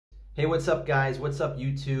Hey, what's up guys? What's up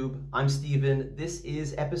YouTube? I'm Steven. This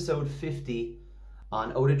is episode 50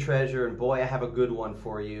 on Eau de Treasure, and boy, I have a good one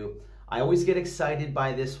for you. I always get excited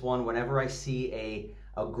by this one whenever I see a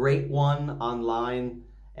great one online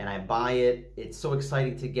and I buy it. It's so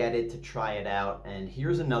exciting to get it, to try it out. And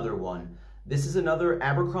here's another one. This is another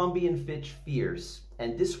Abercrombie & Fitch Fierce.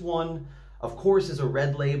 And this one, of course, is a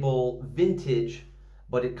red label vintage,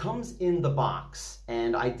 but it comes in the box.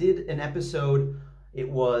 And I did an episode, it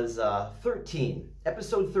was 13.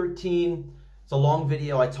 Episode 13, it's a long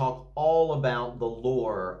video. I talk all about the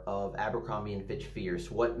lore of Abercrombie & Fitch Fierce.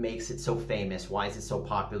 What makes it so famous? Why is it so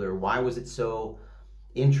popular? Why was it so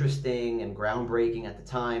interesting and groundbreaking at the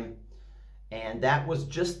time? And that was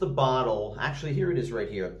just the bottle. Actually, here it is right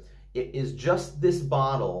here. It is just this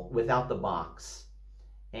bottle without the box.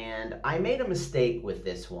 And I made a mistake with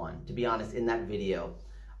this one, to be honest, in that video.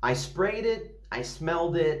 I sprayed it, I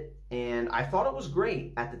smelled it, and I thought it was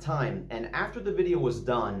great at the time. And after the video was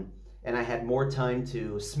done and I had more time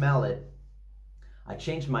to smell it, I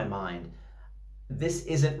changed my mind. This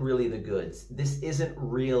isn't really the goods. This isn't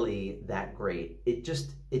really that great. It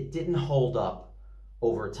didn't hold up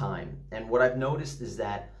over time. And what I've noticed is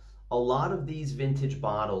that a lot of these vintage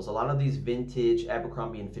bottles, a lot of these vintage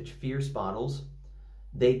Abercrombie & Fitch Fierce bottles,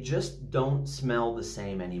 they just don't smell the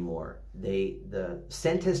same anymore. The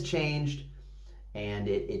scent has changed, and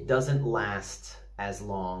it doesn't last as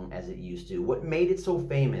long as it used to. What made it so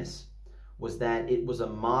famous was that it was a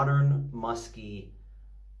modern, musky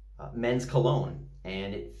men's cologne,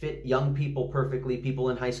 and it fit young people perfectly, people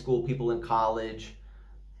in high school, people in college,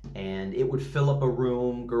 and it would fill up a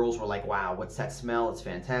room. Girls were like, wow, what's that smell? It's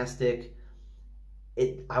fantastic.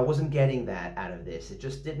 I wasn't getting that out of this. It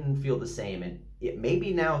just didn't feel the same. And it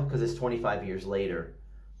maybe now, because it's 25 years later,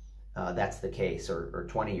 that's the case, or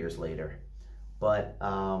 20 years later. But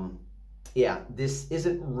yeah, this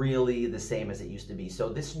isn't really the same as it used to be. So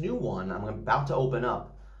this new one I'm about to open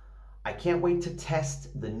up, I can't wait to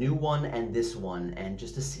test the new one and this one, and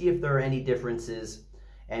just to see if there are any differences,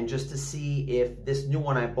 and just to see if this new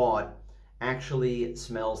one I bought actually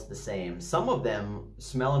smells the same. Some of them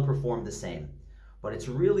smell and perform the same, but it's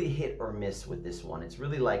really hit or miss with this one. It's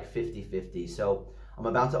really like 50-50. So I'm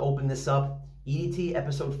about to open this up. EDT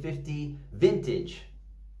episode 50, vintage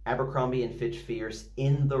Abercrombie & Fitch Fierce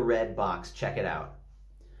in the red box. Check it out.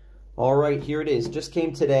 All right, here it is. Just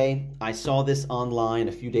came today. I saw this online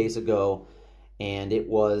a few days ago, and it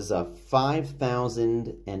was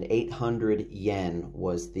 5,800 yen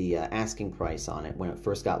was the asking price on it when it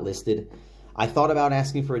first got listed. I thought about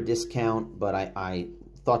asking for a discount, but I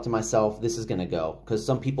thought to myself, this is going to go, because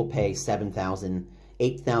some people pay 7,000,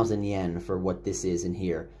 8,000 yen for what this is in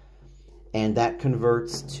here. And that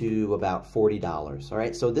converts to about $40. All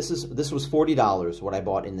right, so this was $40 what I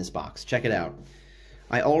bought in this box. Check it out.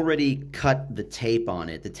 I already cut the tape on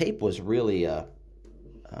it. The tape was really it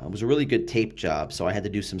was a really good tape job, so I had to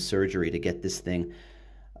do some surgery to get this thing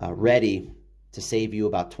ready to save you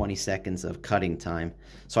about 20 seconds of cutting time.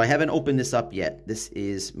 So I haven't opened this up yet. This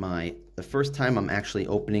is the first time I'm actually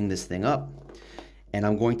opening this thing up, and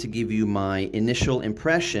I'm going to give you my initial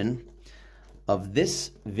impression of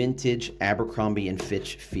this vintage Abercrombie &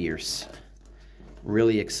 Fitch Fierce.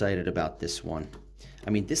 Really excited about this one. I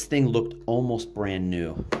mean, this thing looked almost brand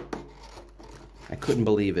new. I couldn't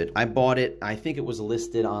believe it. I bought it, I think it was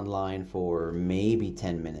listed online for maybe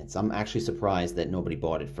 10 minutes. I'm actually surprised that nobody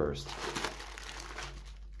bought it first.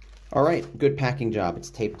 All right, good packing job.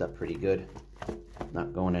 It's taped up pretty good.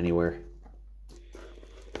 Not going anywhere.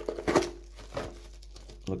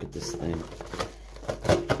 Look at this thing.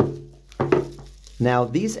 Now,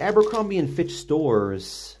 these Abercrombie & Fitch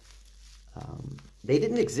stores, they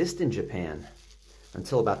didn't exist in Japan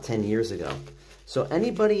until about 10 years ago. So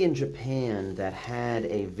anybody in Japan that had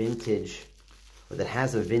a vintage, or that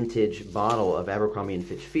has a vintage bottle of Abercrombie &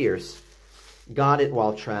 Fitch Fierce, got it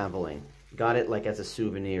while traveling. Got it like as a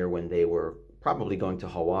souvenir when they were probably going to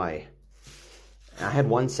Hawaii. I had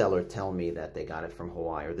one seller tell me that they got it from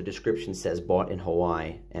Hawaii, or the description says bought in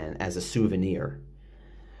Hawaii and as a souvenir.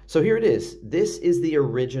 So here it is. This is the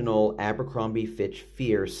original Abercrombie & Fitch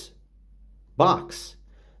Fierce box.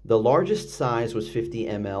 The largest size was 50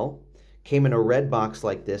 ml. Came in a red box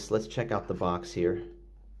like this. Let's check out the box here.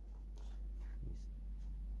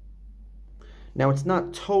 Now, it's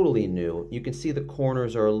not totally new. You can see the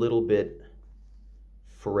corners are a little bit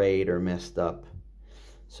frayed or messed up.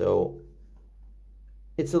 So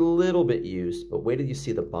it's a little bit used, but wait till you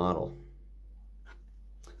see the bottle.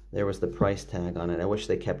 There was the price tag on it. I wish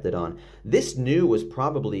they kept it on. This new was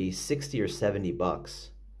probably 60 or 70 bucks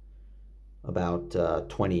about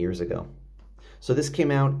 20 years ago. So this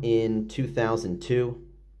came out in 2002.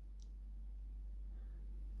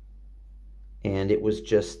 And it was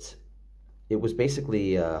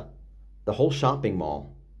basically the whole shopping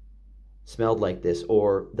mall smelled like this,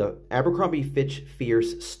 or the Abercrombie Fitch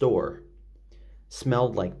Fierce store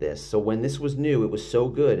smelled like this. So when this was new, it was so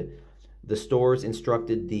good, the stores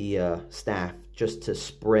instructed the staff just to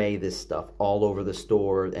spray this stuff all over the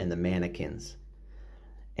store and the mannequins.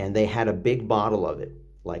 And they had a big bottle of it,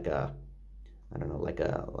 like a, I don't know, like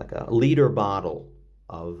a liter bottle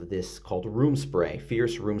of this called room spray,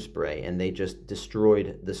 Fierce room spray, and they just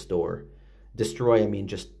destroyed the store. Destroy, I mean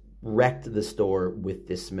just wrecked the store with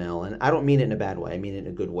this smell. And I don't mean it in a bad way, I mean it in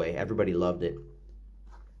a good way. Everybody loved it.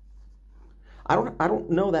 I don't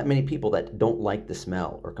know that many people that don't like the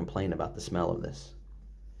smell or complain about the smell of this.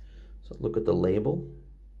 So look at the label.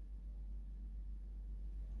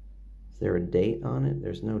 Is there a date on it?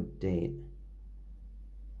 There's no date.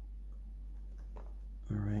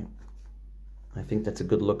 All right. I think that's a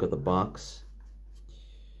good look at the box.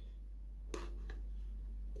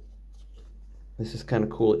 This is kind of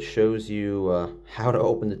cool. It shows you how to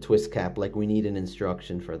open the twist cap, like we need an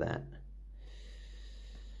instruction for that.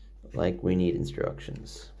 Like we need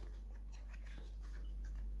instructions.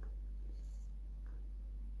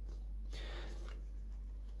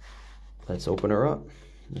 Let's open her up.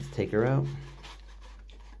 Let's take her out.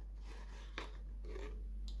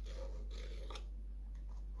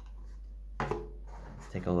 Let's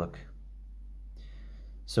take a look.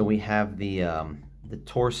 So we have the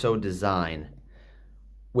torso design,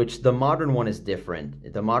 which the modern one is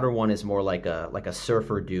different. The modern one is more like a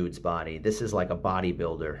surfer dude's body. This is like a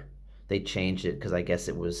bodybuilder. They changed it because I guess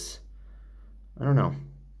it was, I don't know,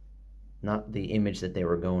 not the image that they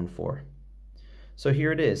were going for. So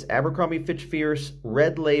here it is, Abercrombie Fitch Fierce,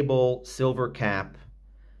 red label, silver cap.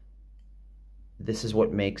 This is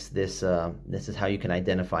what makes this, this is how you can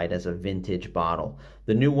identify it as a vintage bottle.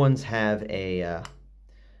 The new ones have a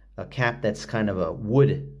cap that's kind of a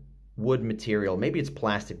wood material. Maybe it's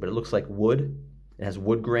plastic, but it looks like wood. It has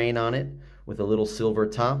wood grain on it with a little silver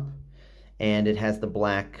top. And it has the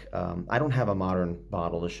black, I don't have a modern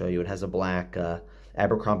bottle to show you. It has a black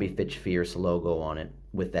Abercrombie Fitch Fierce logo on it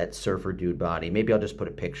with that surfer dude body. Maybe I'll just put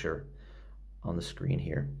a picture on the screen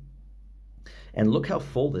here. And look how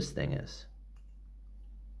full this thing is.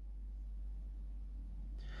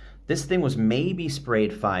 This thing was maybe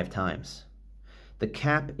sprayed 5 times. The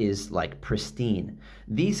cap is like pristine.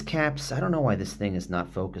 These caps, I don't know why this thing is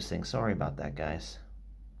not focusing. Sorry about that, guys.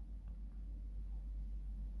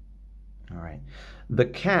 All right. The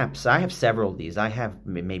caps, I have several of these. I have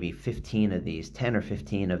maybe 15 of these, 10 or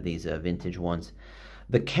 15 of these vintage ones.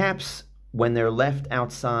 The caps, when they're left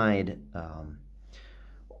outside,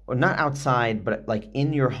 or not outside, but like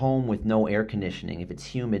in your home with no air conditioning, if it's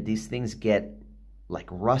humid, these things get like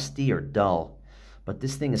rusty or dull. But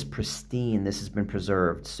this thing is pristine. This has been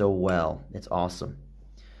preserved so well. It's awesome.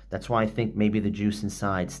 That's why I think maybe the juice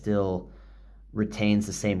inside still retains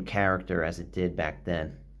the same character as it did back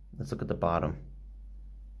then. Let's look at the bottom.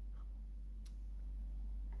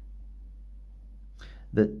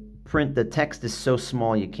 The print, the text is so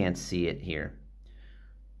small you can't see it here.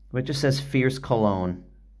 It just says Fierce Cologne,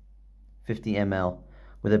 50 ml,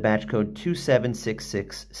 with a batch code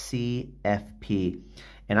 2766CFP.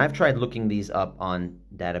 And I've tried looking these up on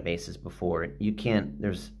databases before. You can't,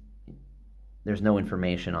 there's no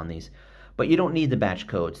information on these. But you don't need the batch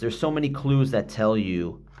codes. There's so many clues that tell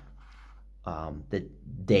you the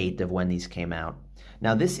date of when these came out.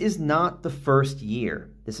 Now, this is not the first year.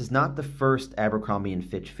 This is not the first Abercrombie &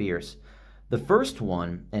 Fitch Fierce. The first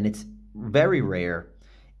one, and it's very rare,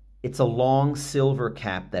 it's a long silver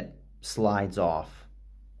cap that slides off.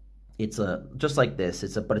 It's just like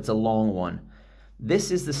this, but it's a long one.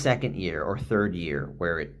 This is the second year or third year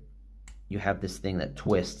where you have this thing that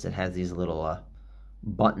twists. It has these little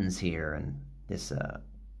buttons here and this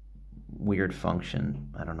weird function.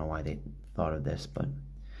 I don't know why they thought of this, but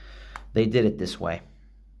they did it this way.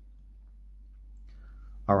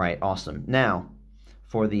 All right, awesome. Now,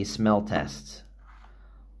 for the smell tests.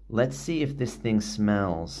 Let's see if this thing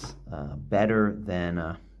smells better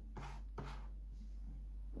than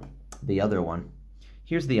the other one.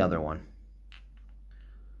 Here's the other one.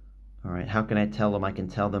 All right, how can I tell them? I can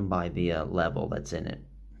tell them by the level that's in it.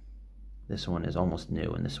 This one is almost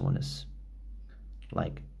new, and this one is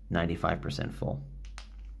like 95% full.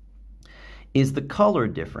 Is the color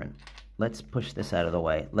different? Let's push this out of the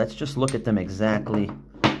way. Let's just look at them exactly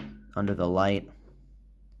under the light.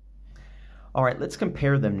 All right, let's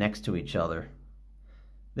compare them next to each other.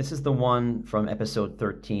 This is the one from episode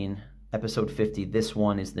 13, episode 50. This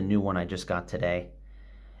one is the new one I just got today.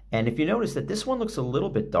 And if you notice that this one looks a little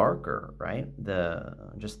bit darker, right?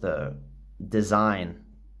 Just the design,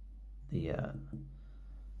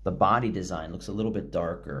 the body design looks a little bit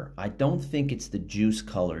darker. I don't think it's the juice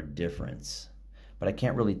color difference, but I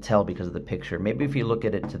can't really tell because of the picture. Maybe if you look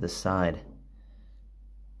at it to the side.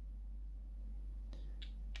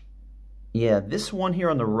 Yeah, this one here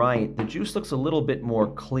on the right, the juice looks a little bit more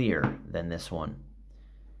clear than this one.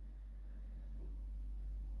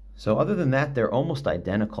 So other than that, they're almost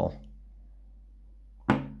identical.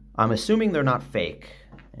 I'm assuming they're not fake.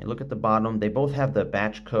 And look at the bottom. They both have the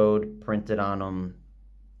batch code printed on them.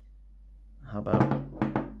 How about...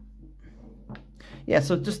 Yeah,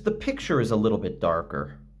 so just the picture is a little bit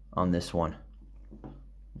darker on this one,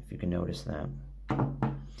 if you can notice that.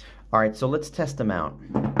 All right, so let's test them out.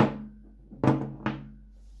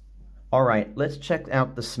 All right, let's check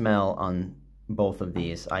out the smell on both of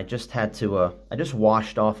these. I just had to, I just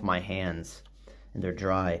washed off my hands and they're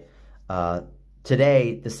dry.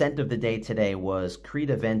 Today, the scent of the day today was Creed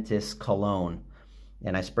Aventus cologne,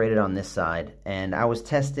 and I sprayed it on this side. And I was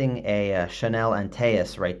testing a Chanel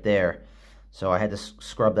Antaeus right there, so I had to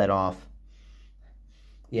scrub that off.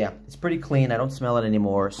 Yeah, it's pretty clean. I don't smell it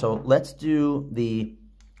anymore. So let's do the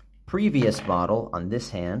previous bottle on this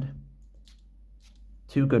hand.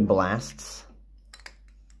 2 good blasts.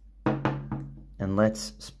 And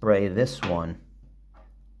let's spray this one.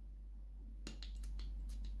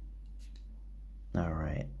 All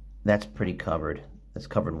right, that's pretty covered. That's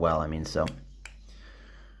covered well, I mean, so.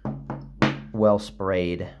 Well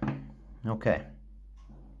sprayed. Okay.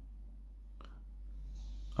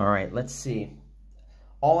 All right, let's see.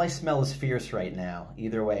 All I smell is fierce right now.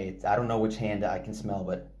 Either way, I don't know which hand I can smell,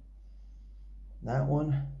 but that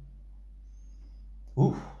one.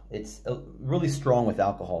 Ooh, it's really strong with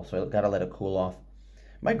alcohol, so I've got to let it cool off.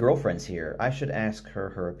 My girlfriend's here. I should ask her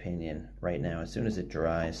her opinion right now as soon as it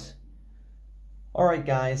dries. All right,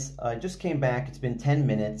 guys, I just came back. It's been 10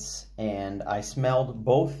 minutes, and I smelled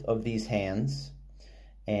both of these hands.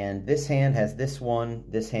 And this hand has this one.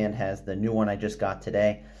 This hand has the new one I just got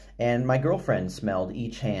today. And my girlfriend smelled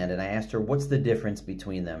each hand, and I asked her, what's the difference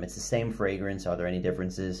between them? It's the same fragrance. Are there any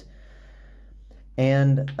differences?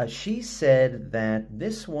 And she said that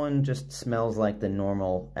this one just smells like the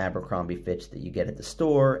normal Abercrombie Fitch that you get at the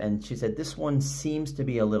store. And she said this one seems to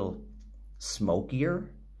be a little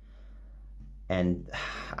smokier. And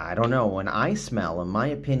I don't know, when I smell them, my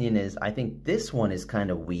opinion is I think this one is kind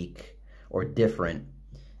of weak or different.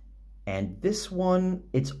 And this one,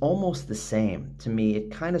 it's almost the same. To me,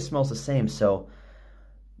 it kind of smells the same. So,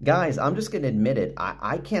 guys, I'm just going to admit it.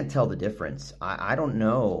 I can't tell the difference. I don't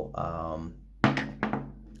know.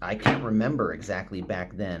 I can't remember exactly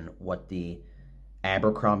back then what the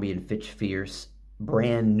Abercrombie & Fitch Fierce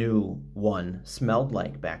brand new one smelled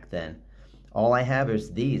like back then. All I have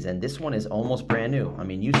is these, and this one is almost brand new. I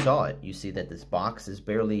mean, you saw it. You see that this box is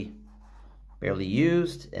barely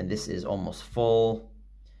used, and this is almost full.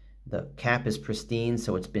 The cap is pristine,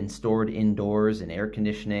 so it's been stored indoors in air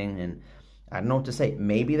conditioning, and I don't know what to say.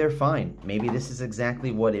 Maybe they're fine. Maybe this is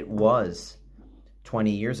exactly what it was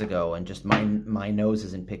 20 years ago, and just my nose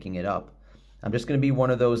isn't picking it up. I'm just going to be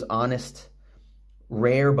one of those honest,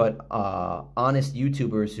 rare but honest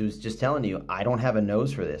YouTubers who's just telling you, I don't have a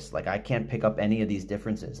nose for this. Like, I can't pick up any of these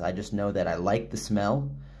differences. I just know that I like the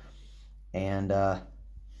smell, and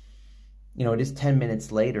you know, it is 10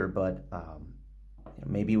 minutes later, but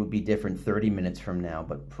maybe it would be different 30 minutes from now.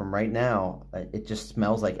 But from right now, it just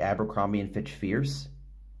smells like Abercrombie & Fitch Fierce.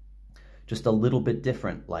 Just a little bit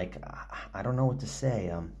different. Like, I don't know what to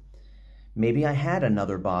say. Maybe I had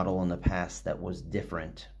another bottle in the past that was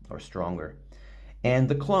different or stronger. And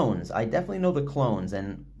the clones, I definitely know the clones.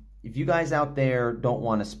 And if you guys out there don't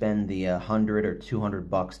want to spend the 100 or 200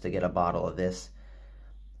 bucks to get a bottle of this,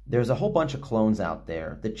 there's a whole bunch of clones out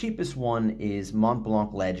there. The cheapest one is Mont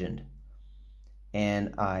Blanc Legend.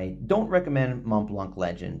 And I don't recommend Mont Blanc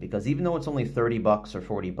Legend because even though it's only 30 bucks or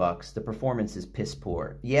 40 bucks, the performance is piss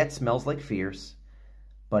poor. Yeah, it smells like Fierce,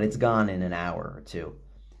 but it's gone in an hour or two.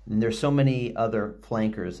 And there's so many other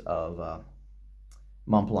flankers of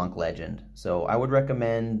Mont Blanc Legend. So I would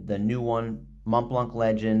recommend the new one, Mont Blanc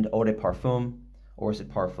Legend Eau de Parfum, or is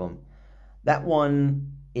it Parfum? That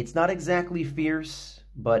one, it's not exactly Fierce,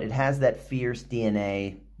 but it has that Fierce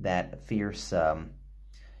DNA, that Fierce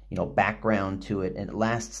you know, background to it, and it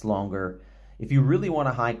lasts longer. If you really want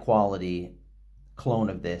a high quality clone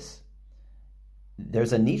of this,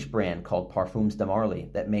 there's a niche brand called Parfums de Marly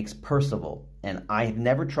that makes Percival, and I've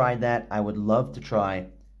never tried that. I would love to try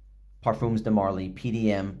Parfums de Marly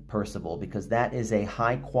PDM Percival because that is a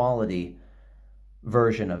high quality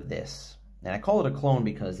version of this. And I call it a clone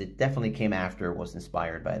because it definitely came after, was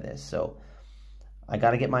inspired by this. So I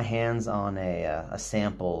got to get my hands on a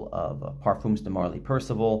sample of Parfums de Marly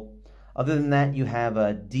Percival. Other than that, you have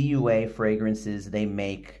DUA fragrances.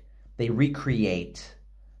 They recreate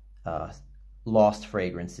lost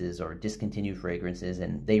fragrances or discontinued fragrances,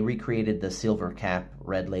 and they recreated the silver cap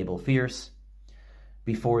red label Fierce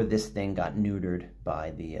before this thing got neutered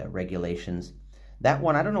by the regulations. That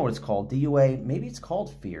one, I don't know what it's called. DUA, maybe it's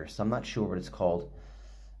called Fierce. I'm not sure what it's called.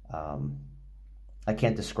 I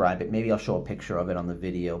can't describe it. Maybe I'll show a picture of it on the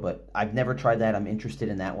video, but I've never tried that. I'm interested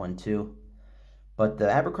in that one too. But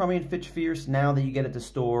the Abercrombie & Fitch Fierce, now that you get at the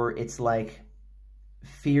store, it's like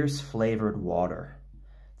Fierce flavored water.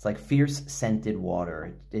 It's like Fierce scented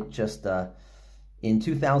water. It just, in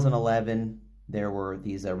 2011, there were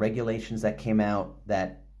these regulations that came out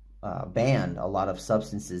that banned a lot of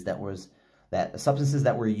substances that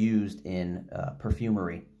were used in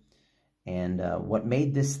perfumery. And what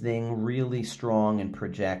made this thing really strong and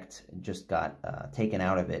project just got taken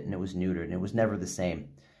out of it, and it was neutered, and it was never the same.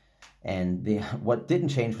 And what didn't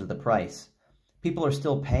change was the price. People are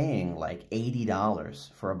still paying like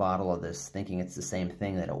 $80 for a bottle of this, thinking it's the same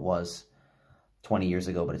thing that it was 20 years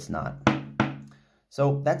ago, but it's not.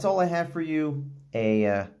 So that's all I have for you,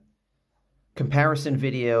 a comparison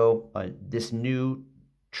video, this new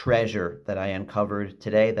treasure that I uncovered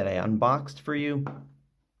today, that I unboxed for you.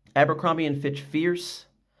 Abercrombie & Fitch Fierce.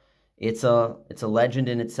 It's a legend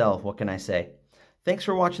in itself, what can I say? Thanks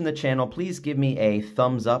for watching the channel. Please give me a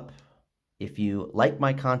thumbs up if you like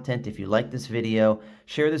my content, if you like this video.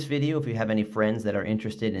 Share this video if you have any friends that are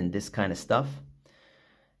interested in this kind of stuff.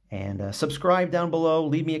 And subscribe down below,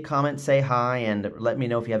 leave me a comment, say hi, and let me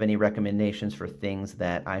know if you have any recommendations for things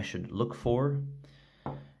that I should look for.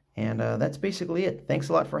 And that's basically it. Thanks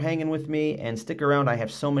a lot for hanging with me, and stick around. I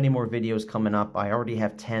have so many more videos coming up. I already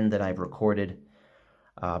have 10 that I've recorded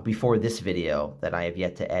before this video that I have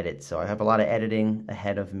yet to edit. So I have a lot of editing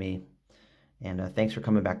ahead of me. And thanks for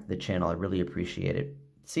coming back to the channel. I really appreciate it.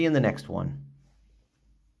 See you in the next one.